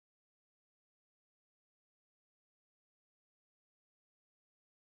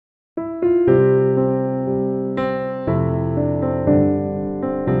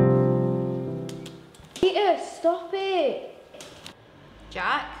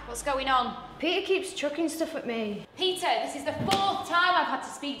What's going on? Peter keeps chucking stuff at me. Peter, this is the 4th time I've had to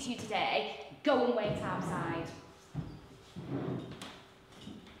speak to you today. Go and wait outside.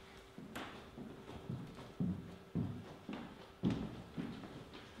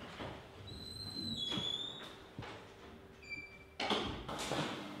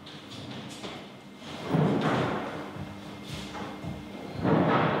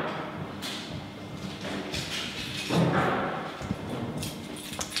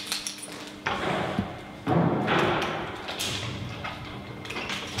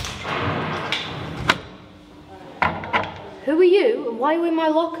 Who are you and why are you in my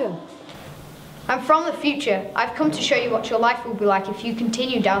locker? I'm from the future. I've come to show you what your life will be like if you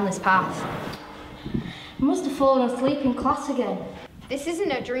continue down this path. I must have fallen asleep in class again. This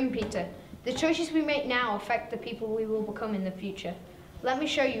isn't a dream, Peter. The choices we make now affect the people we will become in the future. Let me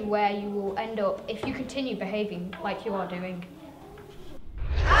show you where you will end up if you continue behaving like you are doing.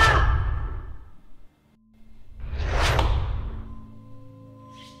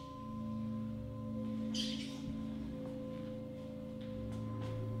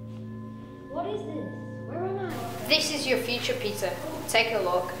 What is this? Where am I? This is your future, Peter. Take a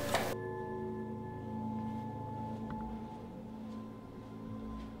look.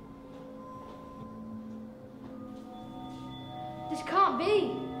 This can't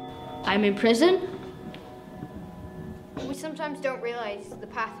be. I'm in prison? We sometimes don't realise the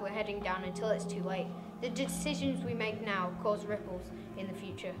path we're heading down until it's too late. The decisions we make now cause ripples in the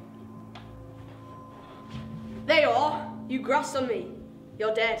future. There you are. You grasped on me.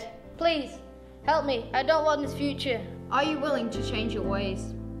 You're dead. Please, help me. I don't want this future. Are you willing to change your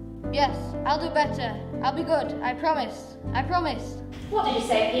ways? Yes, I'll do better. I'll be good. I promise. I promise. What did you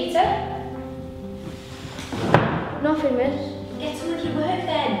say, Peter? Nothing, miss.